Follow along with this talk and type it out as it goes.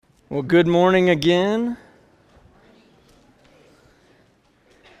Well, good morning again.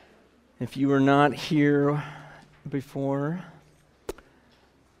 If you were not here before,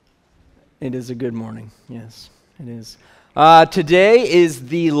 it is a good morning. Yes, it is. Today is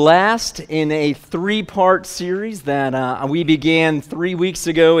the last in a three-part series that we began 3 weeks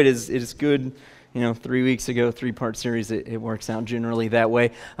ago. It is good. 3 weeks ago, three-part series, it works out generally that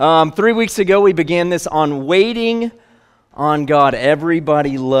way. 3 weeks ago, we began this on waiting on God.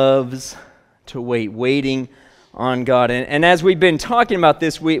 Everybody loves to wait, waiting on God. And as we've been talking about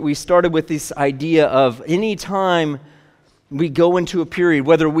this, we started with this idea of any time we go into a period,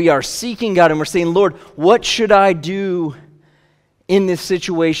 whether we are seeking God and we're saying, Lord, what should I do in this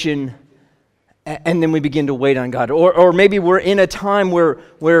situation? And then we begin to wait on God. Or maybe we're in a time where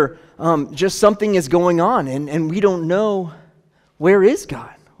just something is going on and we don't know, where is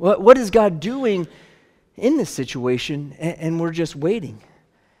God? What is God doing in this situation? And we're just waiting.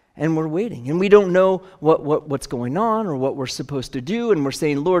 And we're waiting. And we don't know what's going on or what we're supposed to do. And we're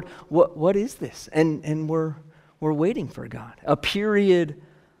saying, Lord, what is this? And we're waiting for God. A period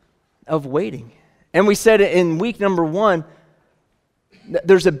of waiting. And we said in week number 1,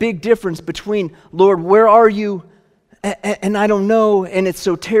 there's a big difference between, Lord, where are you? And I don't know, and it's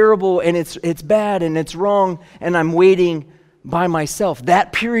so terrible, and it's bad, and it's wrong, and I'm waiting by myself.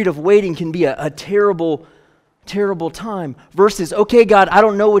 That period of waiting can be a terrible time versus, okay, God, I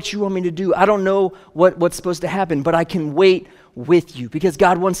don't know what you want me to do. I don't know what's supposed to happen, but I can wait with you because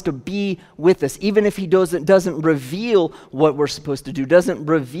God wants to be with us. Even if he doesn't reveal what we're supposed to do, doesn't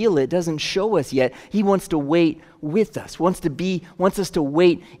reveal it, doesn't show us yet, he wants to wait with us, wants us to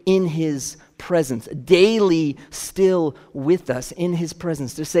wait in his presence, daily still with us in his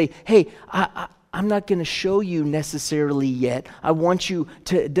presence, to say, hey, I'm not going to show you necessarily yet. I want you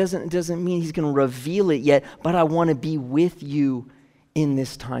to, it doesn't mean he's going to reveal it yet, but I want to be with you in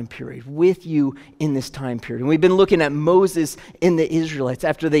this time period, And we've been looking at Moses and the Israelites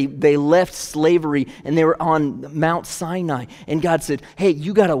after they left slavery and they were on Mount Sinai. And God said, hey,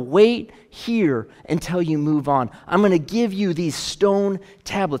 you got to wait here until you move on. I'm going to give you these stone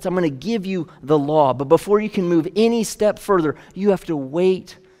tablets. I'm going to give you the law. But before you can move any step further, you have to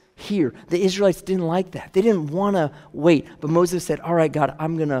wait here. The Israelites didn't like that. They didn't want to wait. But Moses said, all right, God,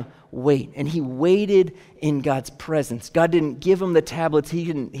 I'm going to wait. And he waited in God's presence. God didn't give him the tablets. He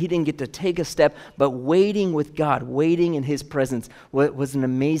didn't get to take a step, but waiting with God, waiting in his presence was an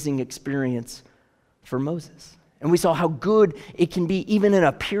amazing experience for Moses. And we saw how good it can be even in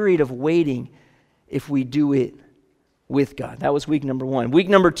a period of waiting if we do it with God. That was week number 1. Week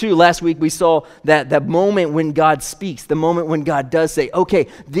number 2, last week we saw that moment when God speaks, the moment when God does say, okay,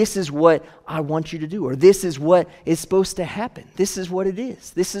 this is what I want you to do, or this is what is supposed to happen. This is what it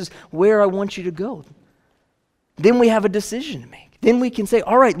is. This is where I want you to go. Then we have a decision to make. Then we can say,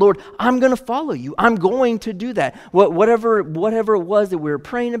 all right, Lord, I'm going to follow you. I'm going to do that. Whatever it was that we were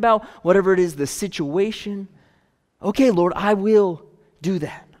praying about, whatever it is, the situation, okay, Lord, I will do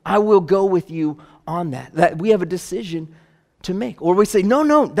that. I will go with you on that we have a decision to make. Or we say,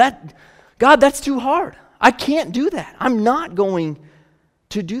 no, God, that's too hard. I can't do that. I'm not going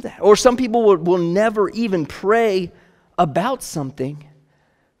to do that. Or some people will never even pray about something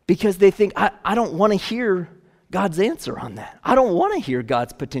because they think, I don't want to hear God's answer on that. I don't want to hear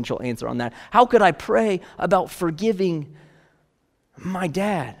God's potential answer on that. How could I pray about forgiving my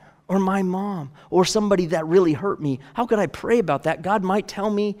dad or my mom or somebody that really hurt me? How could I pray about that? God might tell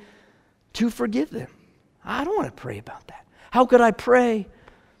me to forgive them. I don't want to pray about that. How could I pray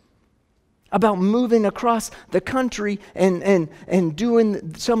about moving across the country and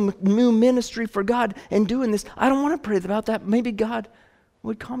doing some new ministry for God and doing this? I don't want to pray about that. Maybe God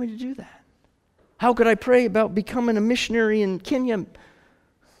would call me to do that. How could I pray about becoming a missionary in Kenya?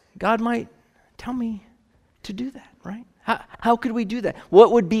 God might tell me to do that, right? How could we do that?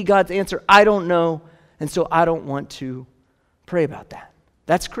 What would be God's answer? I don't know, and so I don't want to pray about that.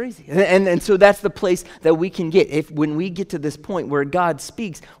 That's crazy. And so that's the place that we can get. When we get to this point where God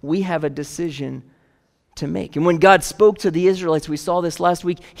speaks, we have a decision to make. And when God spoke to the Israelites, we saw this last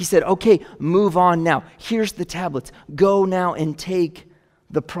week, he said, okay, move on now. Here's the tablets. Go now and take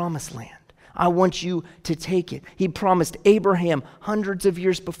the promised land. I want you to take it. He promised Abraham hundreds of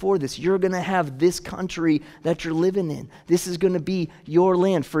years before this, you're going to have this country that you're living in. This is going to be your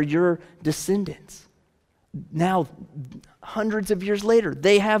land for your descendants. Now, hundreds of years later,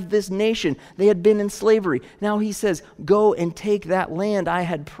 they have this nation. They had been in slavery. Now he says, go and take that land I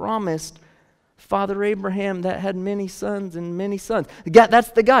had promised Father Abraham that had many sons and many sons.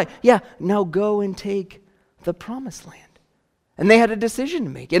 That's the guy. Yeah, now go and take the promised land. And they had a decision to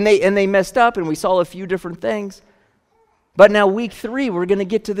make. And they messed up, and we saw a few different things. But now week 3, we're going to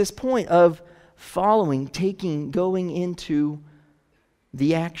get to this point of going into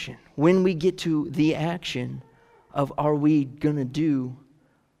the action. When we get to the action of, are we going to do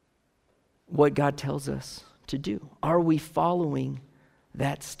what God tells us to do? Are we following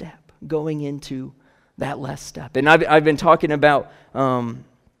that step, going into that last step? And I've been talking about where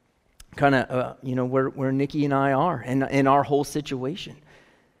Nikki and I are and in our whole situation.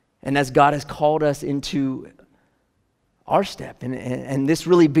 And as God has called us into our step. And this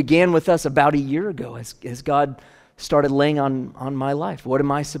really began with us about a year ago as God started laying on my life. What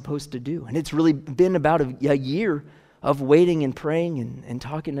am I supposed to do? And it's really been about a year of waiting and praying and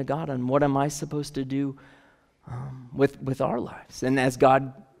talking to God on what am I supposed to do with our lives. And as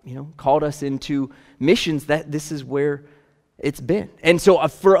God, called us into missions, that this is where it's been. And so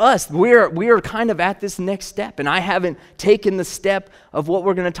for us, we are kind of at this next step. And I haven't taken the step of what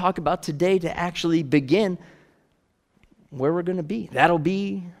we're going to talk about today to actually begin where we're going to be. That'll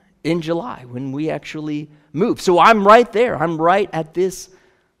be in July when we actually move. So I'm right there. I'm right at this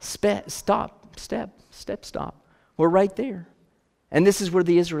step. We're right there. And this is where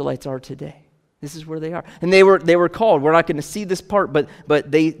the Israelites are today. This is where they are. And they were called. We're not going to see this part, but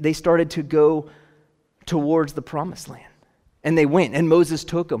they started to go towards the promised land. And they went, and Moses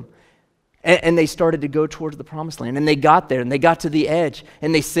took them. And they started to go towards the promised land. And they got there, and they got to the edge,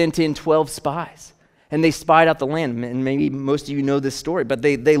 and they sent in 12 spies. And they spied out the land. And maybe most of you know this story, but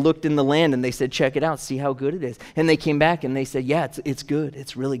they looked in the land, and they said, check it out, see how good it is. And they came back, and they said, yeah, it's good.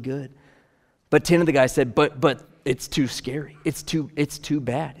 It's really good. But 10 of the guys said, but it's too scary. It's too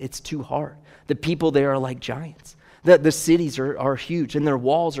bad. It's too hard. The people there are like giants. The cities are huge, and their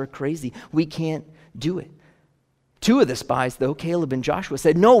walls are crazy. We can't do it. 2 of the spies, though, Caleb and Joshua,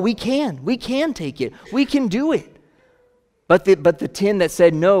 said, no, we can. We can take it. We can do it. But the 10 that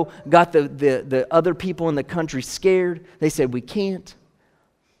said no got the other people in the country scared. They said, we can't.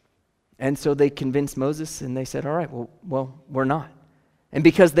 And so they convinced Moses, and they said, all right, well, we're not. And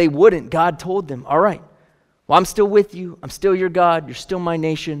because they wouldn't, God told them, all right, well, I'm still with you. I'm still your God. You're still my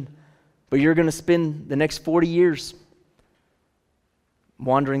nation. But you're going to spend the next 40 years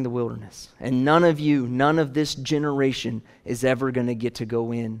wandering the wilderness. And none of this generation is ever going to get to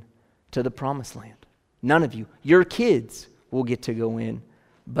go in to the promised land. None of you. Your kids will get to go in,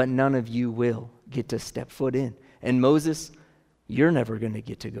 but none of you will get to step foot in. And Moses, you're never going to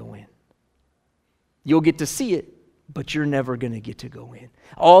get to go in. You'll get to see it, but you're never going to get to go in.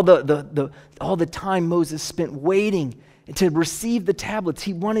 All the time Moses spent waiting to receive the tablets,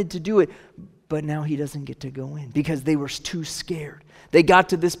 he wanted to do it, but now he doesn't get to go in because they were too scared. They got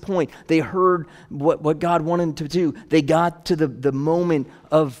to this point. They heard what God wanted them to do. They got to the moment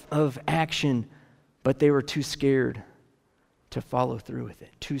of action, but they were too scared to follow through with it,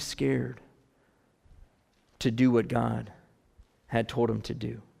 too scared to do what God had told them to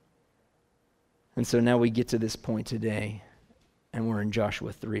do. And so now we get to this point today, and we're in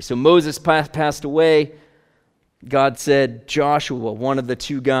Joshua 3. So Moses passed away. God said, Joshua, one of the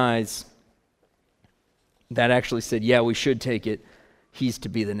 2 guys that actually said, yeah, we should take it, he's to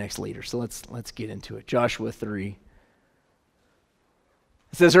be the next leader. So let's get into it. Joshua 3.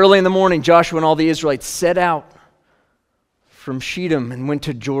 It says, early in the morning, Joshua and all the Israelites set out from Shittim and went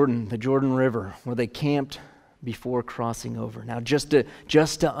to Jordan, the Jordan River, where they camped before crossing over. Now, just to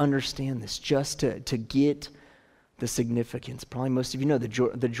understand this, just to get the significance, probably most of you know the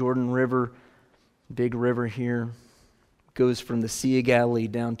Jordan River, big river here, goes from the Sea of Galilee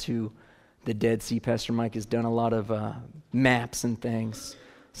down to the Dead Sea. Pastor Mike has done a lot of maps and things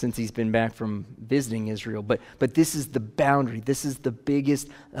since he's been back from visiting Israel. But this is the boundary. This is the biggest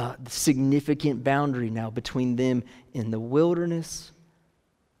significant boundary now between them in the wilderness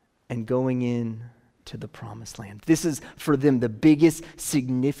and going in to the promised land. This is for them the biggest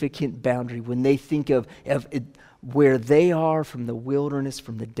significant boundary when they think of it, where they are from the wilderness,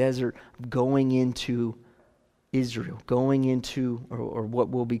 from the desert, going into Israel, going into, or what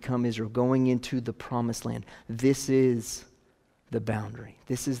will become Israel, going into the promised land. This is the boundary.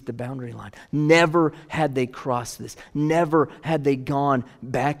 This is the boundary line. Never had they crossed this. Never had they gone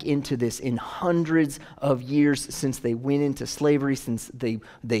back into this in hundreds of years since they went into slavery, since they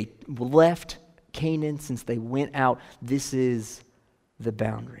left Canaan, since they went out. This is the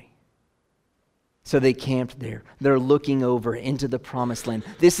boundary. So they camped there. They're looking over into the promised land.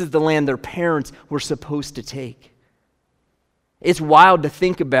 This is the land their parents were supposed to take. It's wild to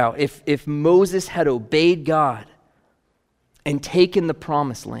think about if Moses had obeyed God and taken the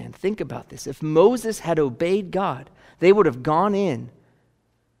promised land. Think about this. If Moses had obeyed God, they would have gone in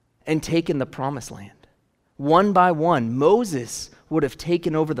and taken the promised land. One by one, Moses would have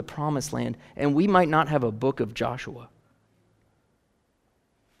taken over the promised land, and we might not have a book of Joshua.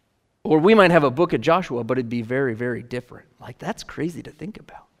 Or we might have a book of Joshua, but it'd be very, very different. Like, that's crazy to think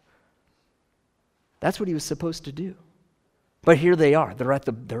about. That's what he was supposed to do. But here they are. They're at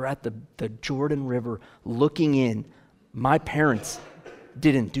the Jordan River looking in. My parents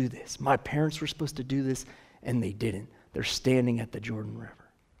didn't do this. My parents were supposed to do this, and they didn't. They're standing at the Jordan River.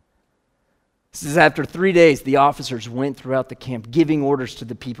 It says, after 3 days, the officers went throughout the camp, giving orders to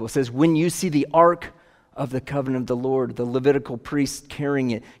the people. It says, when you see the ark of the covenant of the Lord, the Levitical priests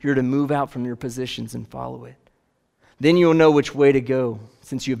carrying it, you're to move out from your positions and follow it. Then you'll know which way to go,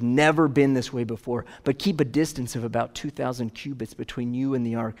 since you have never been this way before. But keep a distance of about 2,000 cubits between you and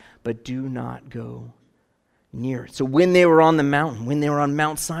the ark, but do not go near it. So when they were on the mountain, when they were on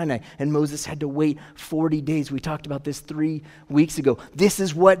Mount Sinai, and Moses had to wait 40 days, we talked about this 3 weeks ago. This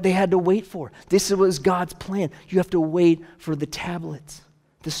is what they had to wait for. This was God's plan. You have to wait for the tablets,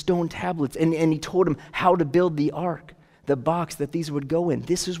 the stone tablets. And he told him how to build the ark, the box that these would go in.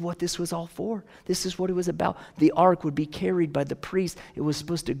 This is what this was all for. This is what it was about. The ark would be carried by the priest. It was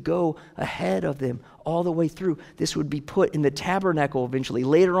supposed to go ahead of them all the way through. This would be put in the tabernacle eventually.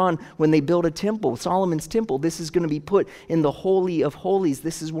 Later on, when they build a temple, Solomon's temple, this is going to be put in the Holy of Holies.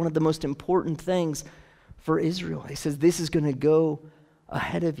 This is one of the most important things for Israel. He says, this is going to go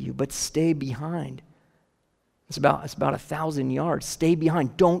ahead of you, but stay behind. It's about 1,000 yards. Stay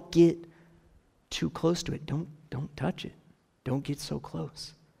behind. Don't get too close to it. Don't touch it. Don't get so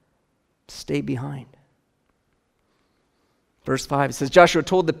close. Stay behind. Verse 5, it says, Joshua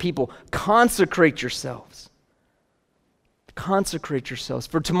told the people, consecrate yourselves. Consecrate yourselves.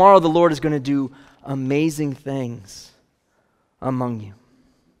 For tomorrow the Lord is going to do amazing things among you.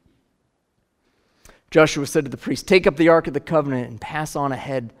 Joshua said to the priests, take up the ark of the covenant and pass on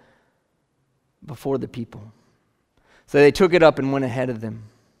ahead before the people. So they took it up and went ahead of them.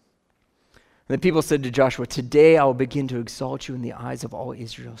 And the people said to Joshua, today I will begin to exalt you in the eyes of all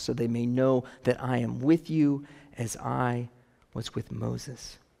Israel, so they may know that I am with you as I was with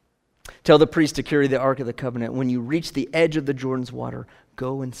Moses. Tell the priest to carry the ark of the covenant. When you reach the edge of the Jordan's water,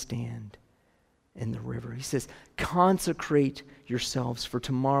 go and stand in the river. He says, consecrate yourselves, for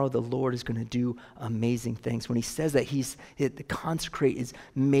tomorrow the Lord is going to do amazing things. When he says that, the consecrate is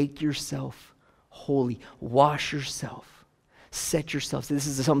make yourself holy, wash yourself. Set yourselves. This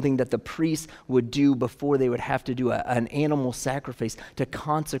is something that the priests would do before they would have to do an animal sacrifice, to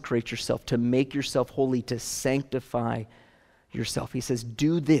consecrate yourself, to make yourself holy, to sanctify yourself. He says,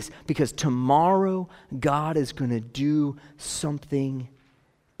 do this because tomorrow God is going to do something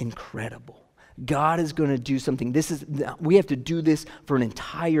incredible. God is going to do something. We have to do this for an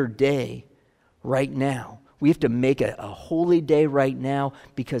entire day right now. We have to make a holy day right now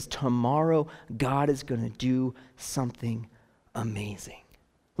because tomorrow God is going to do something amazing.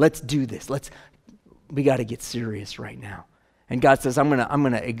 Let's do this. We got to get serious right now. And God says, I'm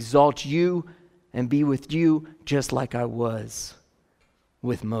going to exalt you and be with you just like I was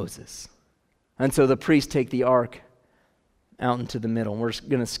with Moses. And so the priests take the ark out into the middle. We're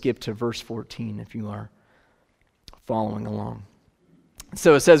going to skip to verse 14 if you are following along.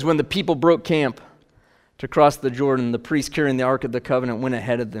 So it says, when the people broke camp to cross the Jordan, the priests carrying the ark of the covenant went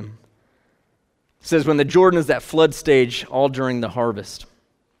ahead of them. It says, when the Jordan is at flood stage, all during the harvest.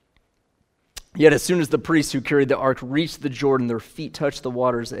 Yet as soon as the priests who carried the ark reached the Jordan, their feet touched the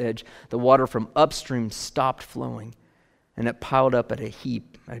water's edge. The water from upstream stopped flowing, and it piled up at a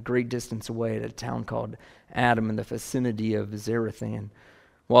heap a great distance away at a town called Adam in the vicinity of Zarethan,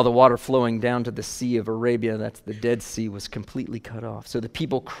 while the water flowing down to the Sea of Arabia, that's the Dead Sea, was completely cut off. So the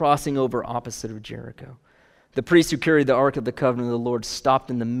people crossing over opposite of Jericho. The priests who carried the ark of the covenant of the Lord stopped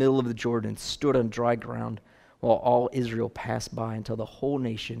in the middle of the Jordan, stood on dry ground, while all Israel passed by until the whole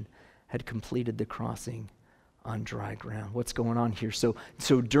nation had completed the crossing on dry ground. What's going on here? So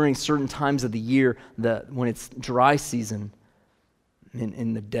during certain times of the year, when it's dry season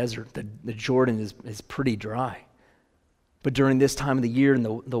in the desert, the Jordan is pretty dry. But during this time of the year, and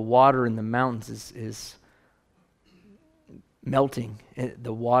the water in the mountains is melting.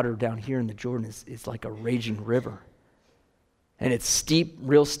 The water down here in the Jordan is like a raging river. And it's steep,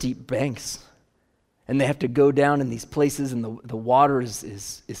 real steep banks. And they have to go down in these places, and the water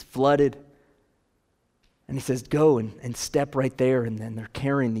is flooded. And he says, go and step right there. And then they're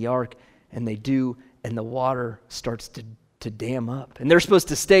carrying the ark, and they do, and the water starts to dam up. And they're supposed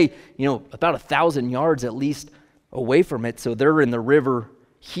to stay, about 1,000 yards at least away from it. So they're in the river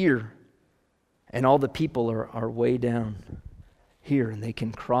here, and all the people are way down here, and they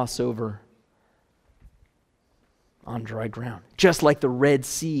can cross over on dry ground. Just like the Red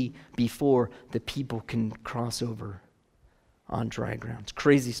Sea before, the people can cross over on dry ground. It's a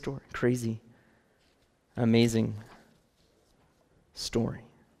crazy story, crazy, amazing story.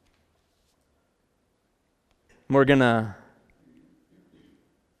 We're going to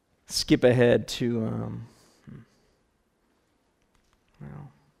skip ahead to,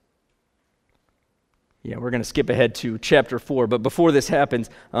 we're going to skip ahead to chapter 4. But before this happens,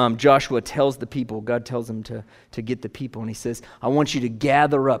 Joshua tells the people, God tells him to get the people, and he says, I want you to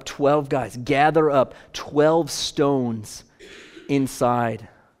gather up 12 guys, gather up 12 stones inside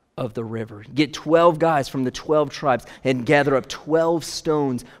of the river. Get 12 guys from the 12 tribes and gather up 12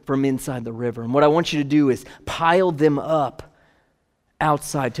 stones from inside the river. And what I want you to do is pile them up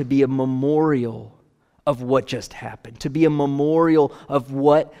outside to be a memorial of what just happened, to be a memorial of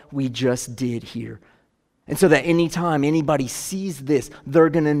what we just did here. And so that anytime anybody sees this, they're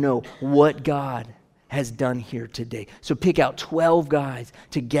going to know what God has done here today. So pick out 12 guys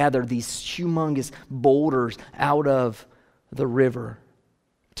to gather these humongous boulders out of the river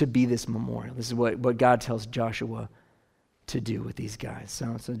to be this memorial. This is what God tells Joshua to do with these guys.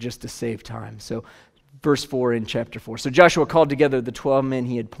 So just to save time. So verse 4 in chapter 4. So Joshua called together the 12 men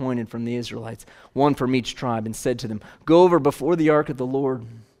he had appointed from the Israelites, one from each tribe, and said to them, go over before the ark of the Lord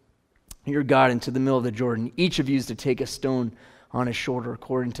your God into the middle of the Jordan. Each of you is to take a stone on his shoulder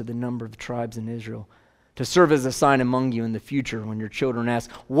according to the number of the tribes in Israel, to serve as a sign among you in the future when your children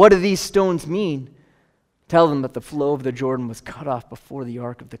ask, what do these stones mean? Tell them that the flow of the Jordan was cut off before the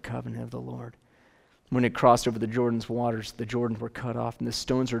ark of the covenant of the Lord. When it crossed over the Jordan's waters, the Jordans were cut off, and the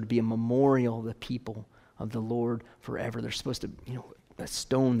stones are to be a memorial of the people of the Lord forever. They're supposed to, a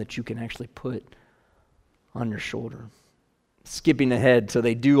stone that you can actually put on your shoulder. Skipping ahead, so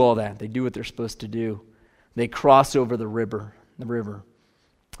they do all that. They do what they're supposed to do. They cross over the river. And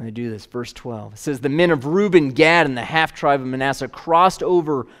they do this. Verse 12. It says, the men of Reuben, Gad, and the half-tribe of Manasseh crossed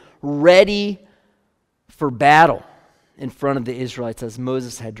over ready for battle in front of the Israelites as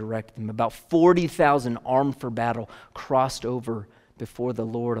Moses had directed them. About 40,000 armed for battle crossed over before the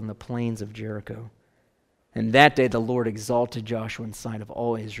Lord on the plains of Jericho. And that day the Lord exalted Joshua in sight of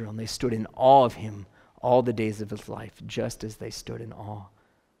all Israel, and they stood in awe of him all the days of his life, just as they stood in awe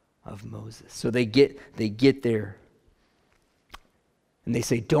of Moses. So they get there, and they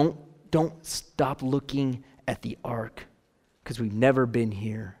say, don't stop looking at the ark, because we've never been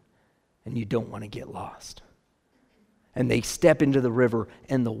here, and you don't want to get lost. And they step into the river,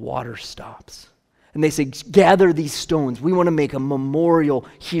 and the water stops. And they say, gather these stones. We want to make a memorial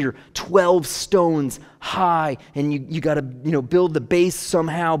here, 12 stones high. And you got to, build the base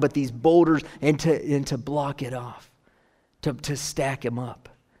somehow, but these boulders, and to block it off, to stack them up.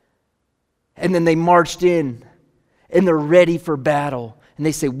 And then they marched in, and they're ready for battle. And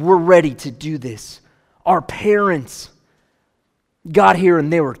they say, we're ready to do this. Our parents got here,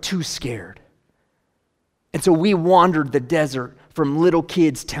 and they were too scared. And so we wandered the desert from little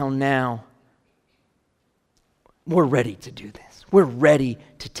kids till now. We're ready to do this. We're ready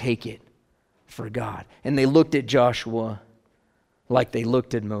to take it for God. And they looked at Joshua like they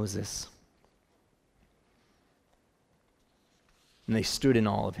looked at Moses. And they stood in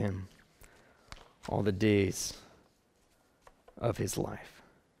awe of him all the days of his life.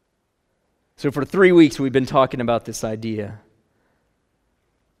 So for 3 weeks we've been talking about this idea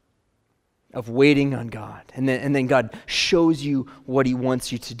of waiting on God. And then God shows you what he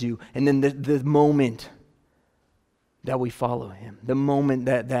wants you to do. And then the moment that we follow him, the moment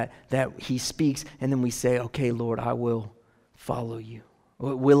that he speaks, and then we say, okay, Lord, I will follow you.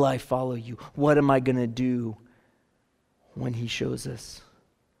 Will I follow you? What am I going to do when he shows us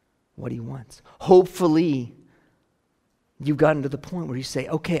what he wants? Hopefully, you've gotten to the point where you say,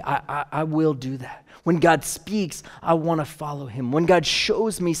 okay, I will do that. When God speaks, I want to follow him. When God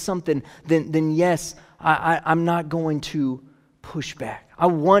shows me something, then yes, I'm not going to push back. I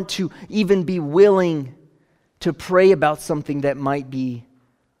want to even be willing to pray about something that might be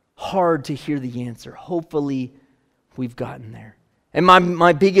hard to hear the answer. Hopefully, we've gotten there. And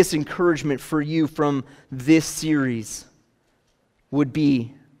my biggest encouragement for you from this series would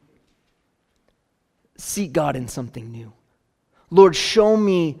be seek God in something new. Lord, show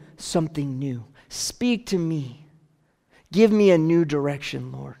me something new. Speak to me. Give me a new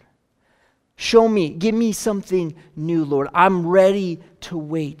direction, Lord. Show me, give me something new, Lord. I'm ready to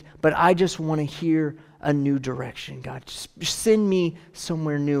wait, but I just want to hear a new direction, God. Just send me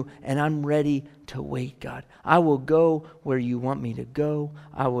somewhere new, and I'm ready to wait, God. I will go where you want me to go.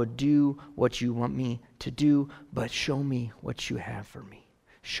 I will do what you want me to do, but show me what you have for me.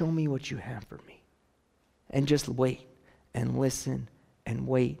 Show me what you have for me. And just wait and listen and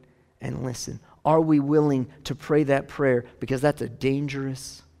wait and listen. Are we willing to pray that prayer? Because that's a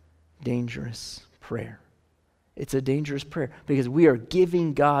dangerous, dangerous prayer. It's a dangerous prayer because we are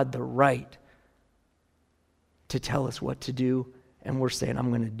giving God the right to tell us what to do, and we're saying, I'm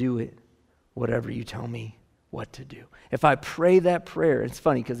going to do it, whatever you tell me what to do. If I pray that prayer, it's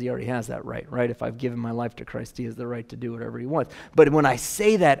funny because he already has that right? If I've given my life to Christ, he has the right to do whatever he wants. But when I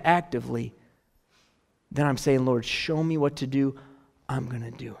say that actively, then I'm saying, Lord, show me what to do. I'm going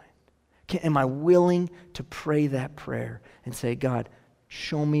to do it. Am I willing to pray that prayer and say, God,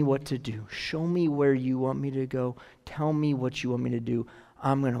 show me what to do. Show me where you want me to go. Tell me what you want me to do.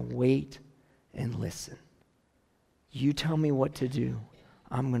 I'm going to wait and listen. You tell me what to do.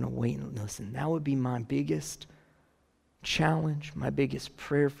 I'm going to wait and listen. That would be my biggest challenge, my biggest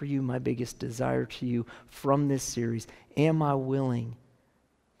prayer for you, my biggest desire to you from this series. Am I willing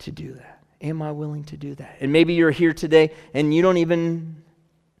to do that? Am I willing to do that? And maybe you're here today and you don't even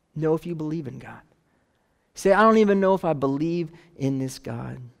know if you believe in God. Say, I don't even know if I believe in this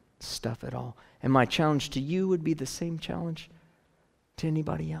God stuff at all. And my challenge to you would be the same challenge to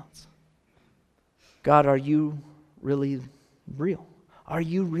anybody else. God, are you really real? Are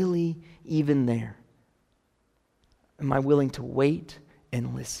you really even there? Am I willing to wait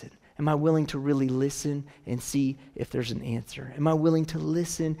and listen? Am I willing to really listen and see if there's an answer? Am I willing to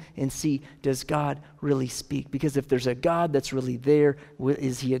listen and see, does God really speak? Because if there's a God that's really there,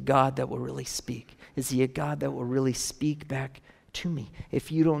 is he a God that will really speak? Is he a God that will really speak back to me?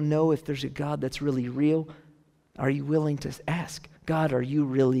 If you don't know if there's a God that's really real, are you willing to ask, God, are you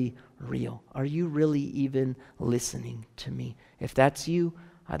really real? Are you really even listening to me? If that's you,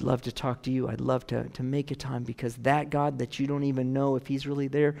 I'd love to talk to you. I'd love to make a time, because that God that you don't even know if he's really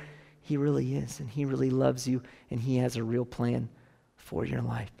there, he really is, and he really loves you, and he has a real plan for your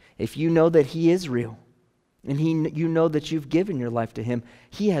life. If you know that he is real, and you know that you've given your life to him,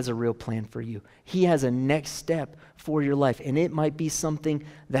 he has a real plan for you. He has a next step for your life, and it might be something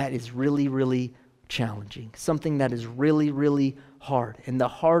that is really, really challenging, something that is really, really hard. And the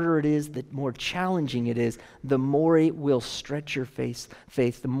harder it is, the more challenging it is, the more it will stretch your faith,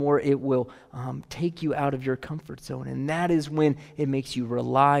 the more it will take you out of your comfort zone. And that is when it makes you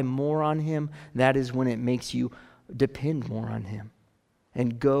rely more on him. That is when it makes you depend more on him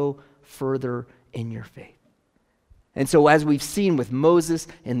and go further in your faith. And so as we've seen with Moses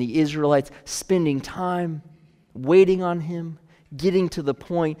and the Israelites, spending time waiting on him, getting to the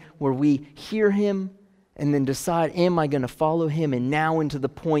point where we hear him and then decide, am I going to follow him? And now into the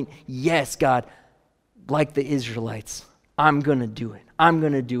point, yes, God, like the Israelites, I'm going to do it. I'm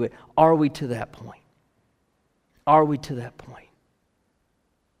going to do it. Are we to that point? Are we to that point?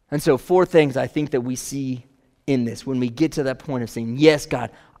 And so 4 things I think that we see in this when we get to that point of saying, yes,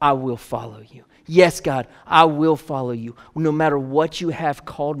 God, I will follow you. Yes, God, I will follow you. No matter what you have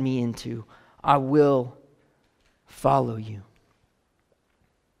called me into, I will follow you.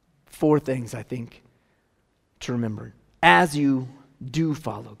 4 things I think to remember as you do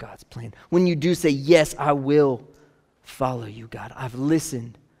follow God's plan. When you do say, yes, I will follow you, God. I've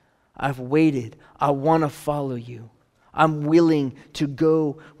listened. I've waited. I want to follow you. I'm willing to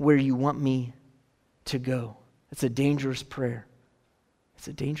go where you want me to go. It's a dangerous prayer. It's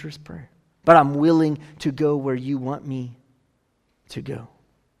a dangerous prayer. But I'm willing to go where you want me to go.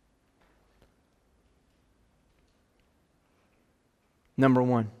 Number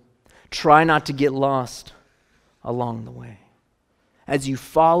 1, try not to get lost along the way. As you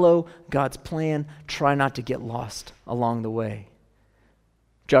follow God's plan, try not to get lost along the way.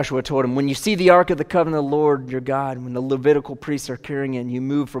 Joshua told him, when you see the Ark of the Covenant of the Lord your God, when the Levitical priests are carrying it and you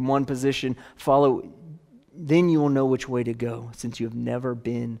move from one position, follow, then you will know which way to go, since you have never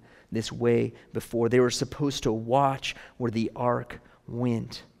been this way before. They were supposed to watch where the Ark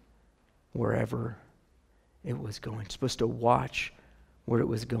went, wherever it was going. Supposed to watch where it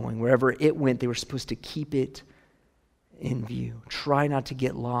was going. Wherever it went, they were supposed to keep it in view. Try not to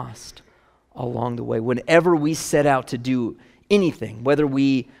get lost along the way. Whenever we set out to do anything, whether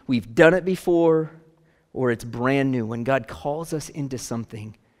we've done it before or it's brand new, when God calls us into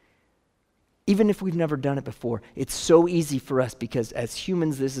something, even if we've never done it before, it's so easy for us, because as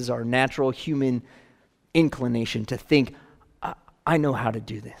humans, this is our natural human inclination to think, I know how to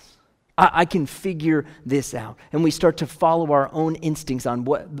do this. I can figure this out. And we start to follow our own instincts on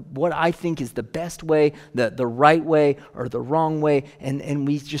what I think is the best way, the right way, or the wrong way. And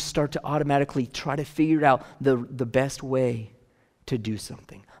we just start to automatically try to figure out the best way to do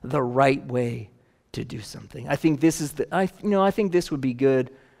something, the right way to do something. I think this is I think this would be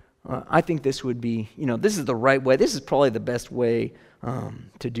good. I think this would be, this is the right way. This is probably the best way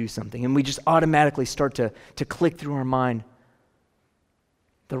to do something. And we just automatically start to click through our mind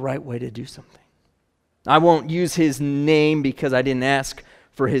the right way to do something. I won't use his name because I didn't ask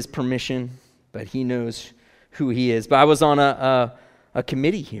for his permission, but he knows who he is. But I was on a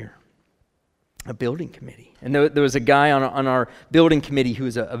committee here, a building committee. And there was a guy on our building committee who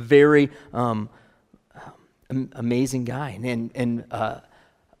was a very amazing guy and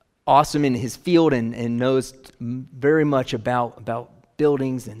awesome in his field and knows very much about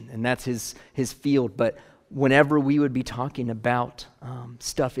buildings, and that's his field. But whenever we would be talking about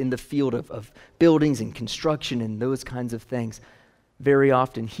stuff in the field of buildings and construction and those kinds of things, very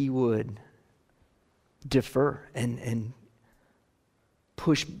often he would defer and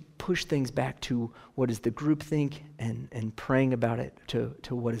push things back to what does the group think and praying about it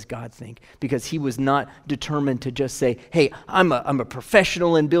to what does God think, because he was not determined to just say, hey, I'm a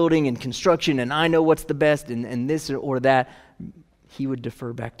professional in building and construction and I know what's the best and this or that. He would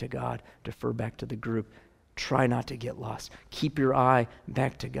defer back to God, defer back to the group. Try not to get lost. Keep your eye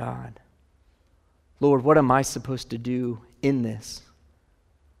back to God. Lord, what am I supposed to do in this?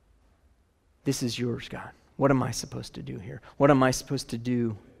 This is yours, God. What am I supposed to do here? What am I supposed to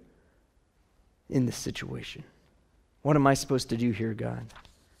do in this situation? What am I supposed to do here, God?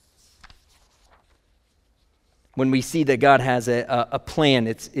 When we see that God has a plan,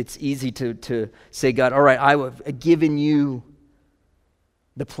 it's easy to say, God, all right, I have given you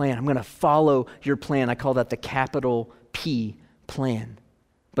the plan. I'm going to follow your plan. I call that the capital P plan.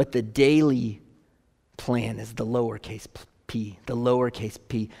 But the daily plan is the lowercase p, the lowercase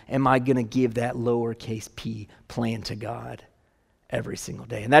p. Am I going to give that lowercase p plan to God every single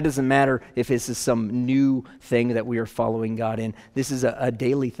day? And that doesn't matter if this is some new thing that we are following God in. This is a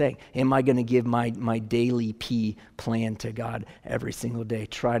daily thing. Am I going to give my daily P plan to God every single day?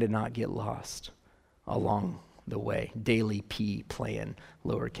 Try to not get lost along the way. Daily P plan,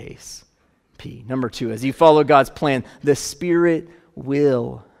 lowercase p. Number 2, as you follow God's plan, the Spirit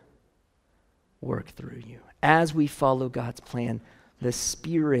will work through you. As we follow God's plan, the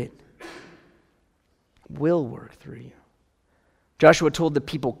Spirit will work through you. Joshua told the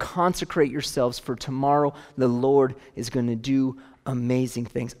people, consecrate yourselves, for tomorrow the Lord is going to do amazing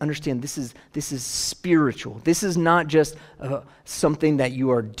things. Understand, this is spiritual. This is not just something that you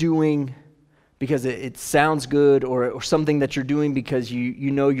are doing because it sounds good or something that you're doing because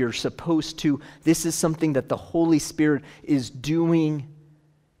you know you're supposed to. This is something that the Holy Spirit is doing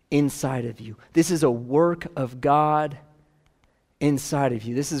inside of you. This is a work of God inside of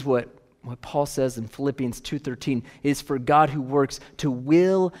you. This is what Paul says in Philippians 2:13, it is for God who works to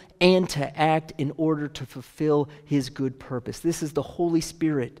will and to act in order to fulfill his good purpose. This is the Holy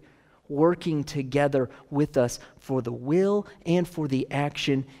Spirit working together with us for the will and for the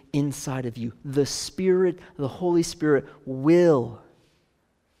action inside of you. The Spirit, the Holy Spirit will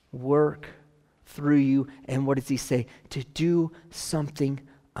work through you. And what does he say? To do something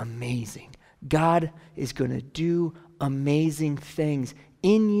amazing. God is going to do amazing things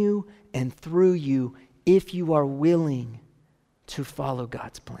in you and through you if you are willing to follow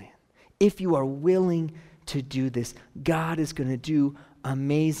God's plan. If you are willing to do this, God is going to do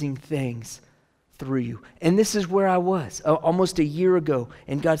amazing things through you. And this is where I was almost a year ago,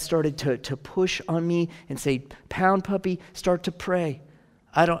 and God started to push on me and say, Pound Puppy, start to pray.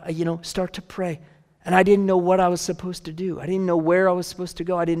 Start to pray. And I didn't know what I was supposed to do. I didn't know where I was supposed to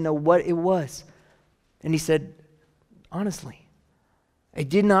go. I didn't know what it was. And he said, honestly, it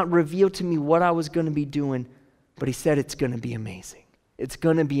did not reveal to me what I was going to be doing, but he said it's going to be amazing. It's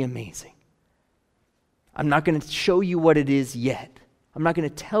going to be amazing. I'm not going to show you what it is yet. I'm not going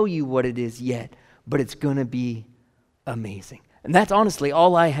to tell you what it is yet, but it's going to be amazing. And that's honestly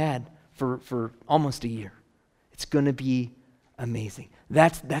all I had for almost a year. It's going to be amazing.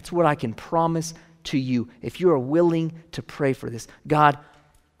 That's what I can promise to you if you are willing to pray for this. God,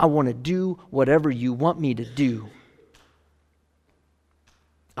 I want to do whatever you want me to do.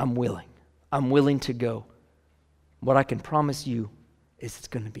 I'm willing. I'm willing to go. What I can promise you is it's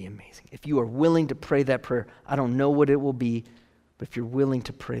going to be amazing. If you are willing to pray that prayer, I don't know what it will be, but if you're willing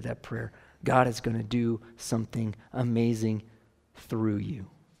to pray that prayer, God is going to do something amazing through you.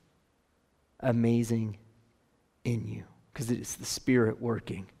 Amazing in you. Because it is the Spirit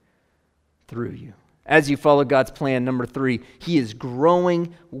working through you. As you follow God's plan, number 3, he is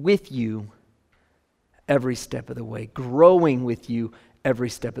growing with you every step of the way. Growing with you every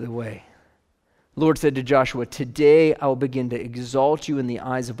step of the way. The Lord said to Joshua, today I will begin to exalt you in the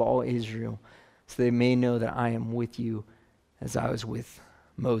eyes of all Israel, so they may know that I am with you as I was with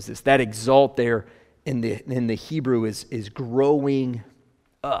Moses. That exalt there in the Hebrew is growing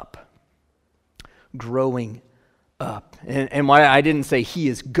up. Growing up. And why I didn't say he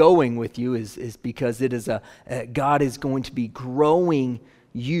is going with you is because it is God is going to be growing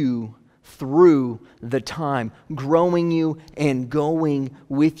you through the time, growing you and going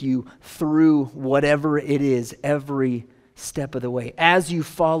with you through whatever it is every step of the way. As you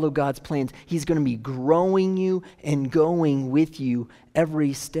follow God's plans, he's going to be growing you and going with you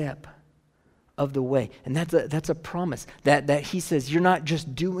every step of the way. And that's a promise that he says you're not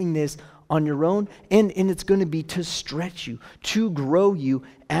just doing this on your own, and it's going to be to stretch you, to grow you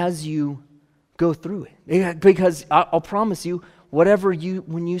as you go through it. Because I'll promise you,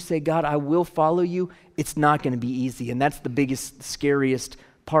 when you say, God, I will follow you, it's not going to be easy. And that's the biggest, scariest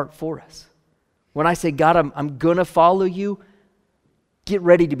part for us. When I say, God, I'm going to follow you, get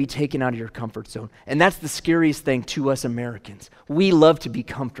ready to be taken out of your comfort zone. And that's the scariest thing to us Americans. We love to be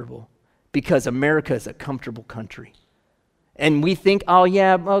comfortable because America is a comfortable country. And we think, oh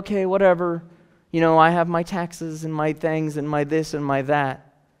yeah, okay, whatever. I have my taxes and my things and my this and my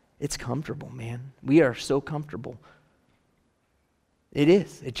that. It's comfortable, man. We are so comfortable. It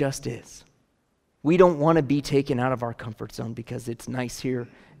is. It just is. We don't want to be taken out of our comfort zone because it's nice here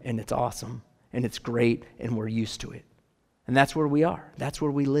and it's awesome and it's great and we're used to it. And that's where we are. That's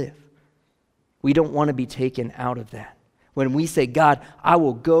where we live. We don't want to be taken out of that. When we say, God, I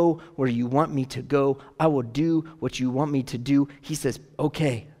will go where you want me to go. I will do what you want me to do. He says,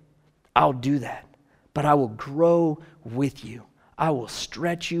 okay, I'll do that. But I will grow with you. I will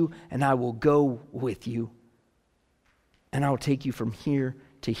stretch you and I will go with you. And I will take you from here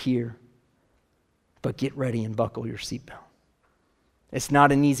to here. But get ready and buckle your seatbelt. It's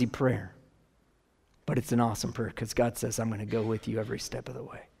not an easy prayer, but it's an awesome prayer because God says, I'm going to go with you every step of the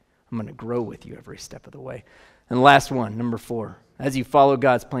way. I'm going to grow with you every step of the way. And the last one, number 4, as you follow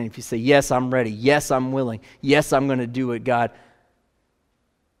God's plan, if you say, yes, I'm ready, yes, I'm willing, yes, I'm going to do it, God,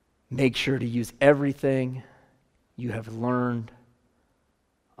 make sure to use everything you have learned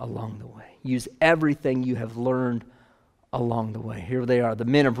along the way. Use everything you have learned along the way. Here they are. The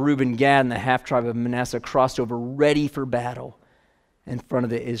men of Reuben, Gad, and the half-tribe of Manasseh crossed over ready for battle in front of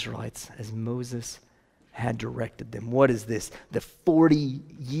the Israelites as Moses had directed them. What is this? The 40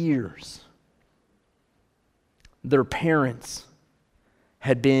 years their parents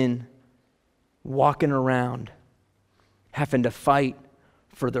had been walking around having to fight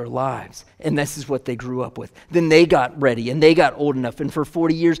for their lives. And this is what they grew up with. Then they got ready and they got old enough. And for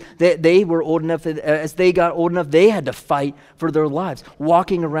 40 years, they were old enough. As they got old enough, they had to fight for their lives,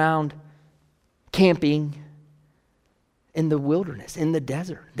 walking around, camping in the wilderness, in the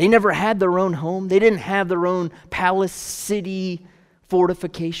desert. They never had their own home. They didn't have their own palace, city,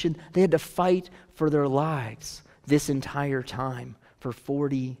 fortification. They had to fight for their lives this entire time for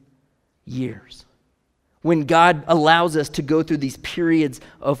 40 years. When God allows us to go through these periods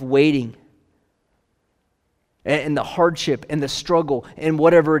of waiting and the hardship and the struggle and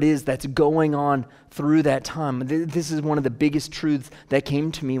whatever it is that's going on through that time. This is one of the biggest truths that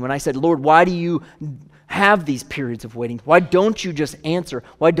came to me when I said, Lord, why do you have these periods of waiting? Why don't you just answer?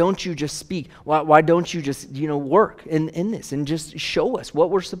 Why don't you just speak? Why don't you just, work in this and just show us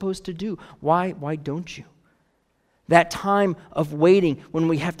what we're supposed to do? Why don't you? That time of waiting when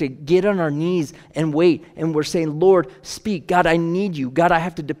we have to get on our knees and wait and we're saying, Lord, speak. God, I need you. God, I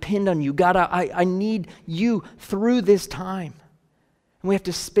have to depend on you. God, I need you through this time. And we have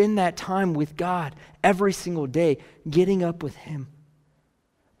to spend that time with God every single day, getting up with Him,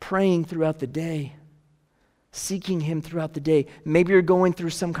 praying throughout the day, seeking Him throughout the day. Maybe you're going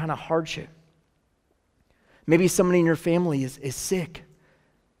through some kind of hardship. Maybe somebody in your family is sick.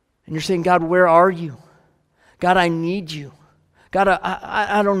 And you're saying, God, where are you? God, I need you. God,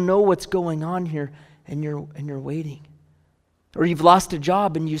 I don't know what's going on here, and you're waiting. Or you've lost a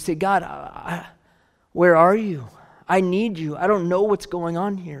job and you say, God, where are you? I need you. I don't know what's going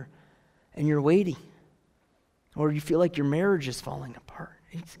on here, and you're waiting. Or you feel like your marriage is falling apart.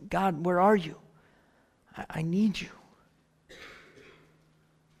 God, where are you? I need you.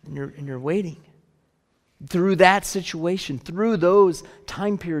 And you're waiting. Through that situation, through those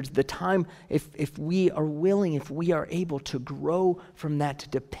time periods, the time, if we are willing, if we are able to grow from that, to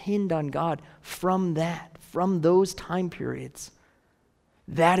depend on God from those time periods,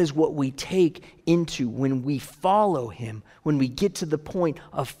 that is what we take into when we follow Him, when we get to the point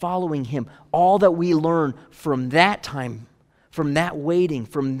of following Him. All that we learn from that time, from that waiting,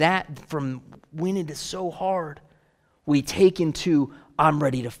 from when it is so hard, we take into I'm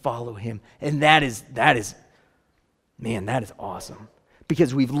ready to follow Him. And that is awesome.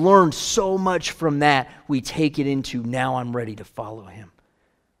 Because we've learned so much from that, we take it into now I'm ready to follow Him.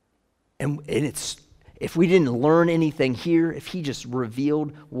 And it's, if we didn't learn anything here, if He just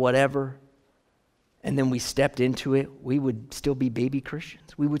revealed whatever, and then we stepped into it, we would still be baby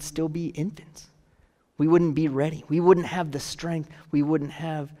Christians. We would still be infants. We wouldn't be ready. We wouldn't have the strength. We wouldn't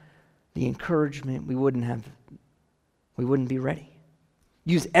have the encouragement. We wouldn't be ready.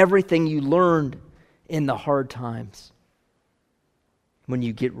 Use everything you learned in the hard times when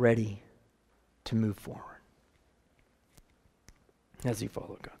you get ready to move forward as you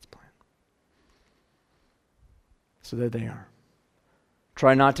follow God's plan. So there they are.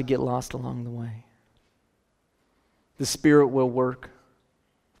 Try not to get lost along the way. The Spirit will work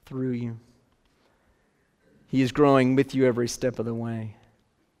through you. He is growing with you every step of the way.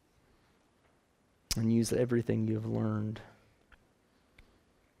 And use everything you have learned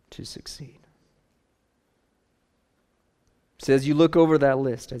to succeed. So as you look over that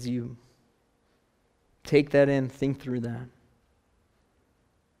list, as you take that in, think through that.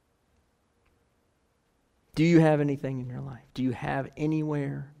 Do you have anything in your life? Do you have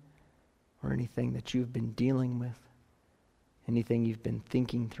anywhere or anything that you've been dealing with? Anything you've been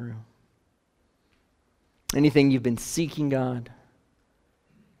thinking through? Anything you've been seeking God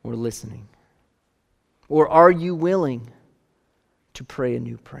or listening? Or are you willing to pray a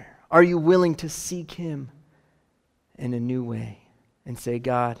new prayer? Are you willing to seek Him in a new way and say,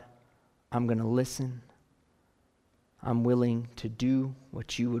 God, I'm going to listen. I'm willing to do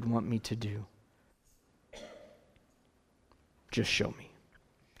what you would want me to do. Just show me.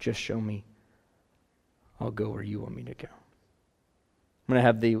 Just show me. I'll go where you want me to go. I'm going to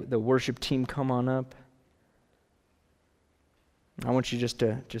have the worship team come on up. I want you just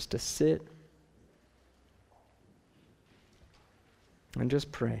to sit and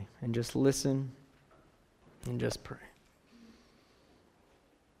just pray and just listen and just pray.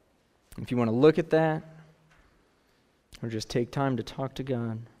 If you want to look at that or just take time to talk to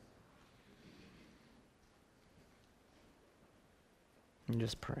God, and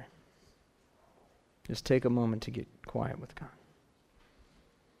just pray. Just take a moment to get quiet with God.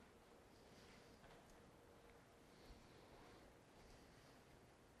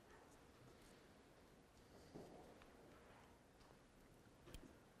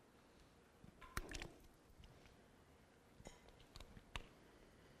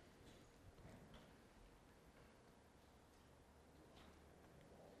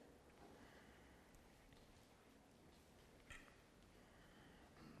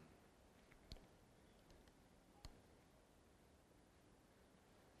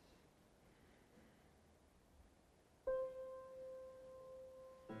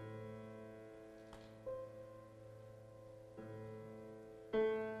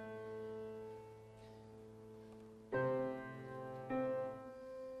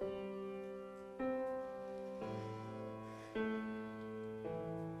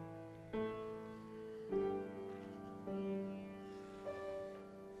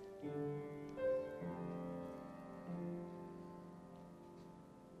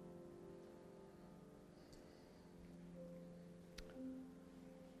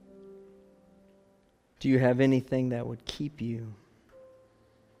 Do you have anything that would keep you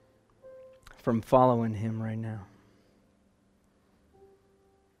from following Him right now?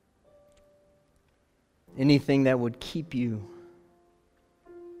 Anything that would keep you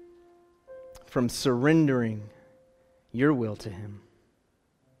from surrendering your will to Him?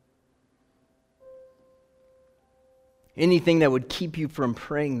 Anything that would keep you from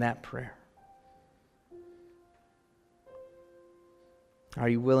praying that prayer? Are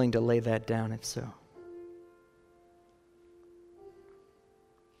you willing to lay that down if so?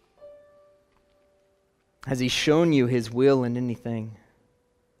 Has He shown you His will in anything?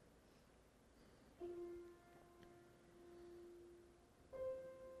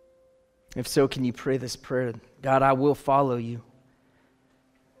 If so, can you pray this prayer? God, I will follow you.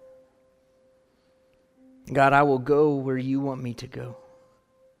 God, I will go where you want me to go.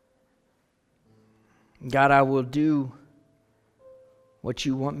 God, I will do what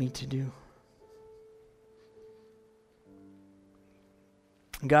you want me to do.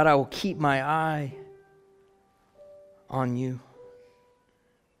 God, I will keep my eye on you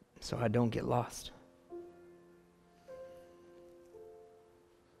so I don't get lost.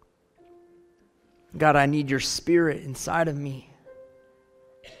 God, I need your Spirit inside of me.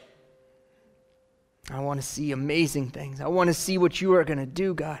 I want to see amazing things. I want to see what you are going to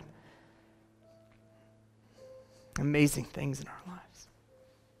do, God. Amazing things in our lives.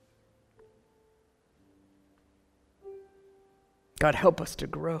 God, help us to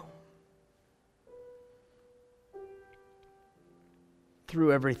grow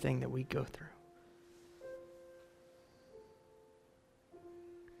through everything that we go through.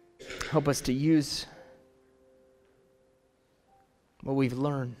 Help us to use what we've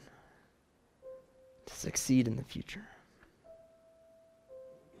learned to succeed in the future.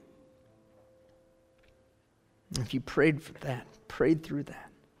 If you prayed for that, prayed through that,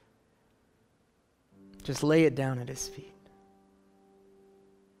 just lay it down at His feet.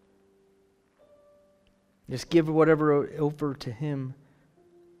 Just give whatever over to Him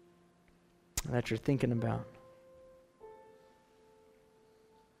that you're thinking about.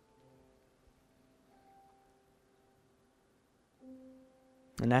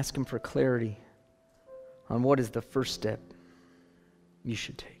 and ask Him for clarity on what is the first step you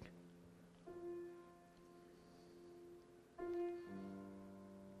should take.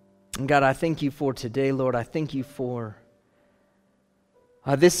 And God, I thank you for today, Lord. I thank you for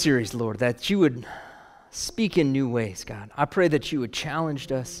this series, Lord, that you would speak in new ways, God. I pray that you would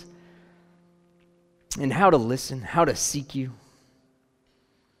challenge us in how to listen, how to seek you,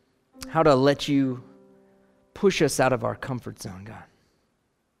 how to let you push us out of our comfort zone, God.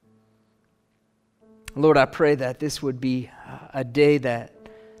 Lord, I pray that this would be a day that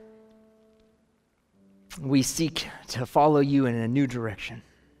we seek to follow you in a new direction.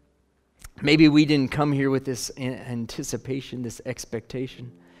 Maybe we didn't come here with this anticipation, this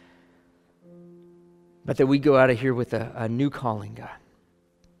expectation, but that we go out of here with a new calling, God.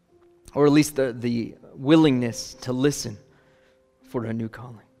 Or at least the willingness to listen for a new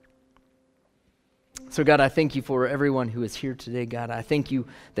calling. So God, I thank you for everyone who is here today, God. I thank you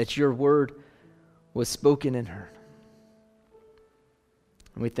that your word was spoken and heard.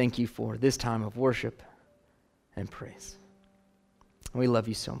 And we thank you for this time of worship and praise. And we love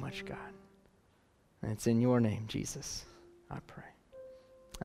you so much, God. And it's in your name, Jesus, I pray.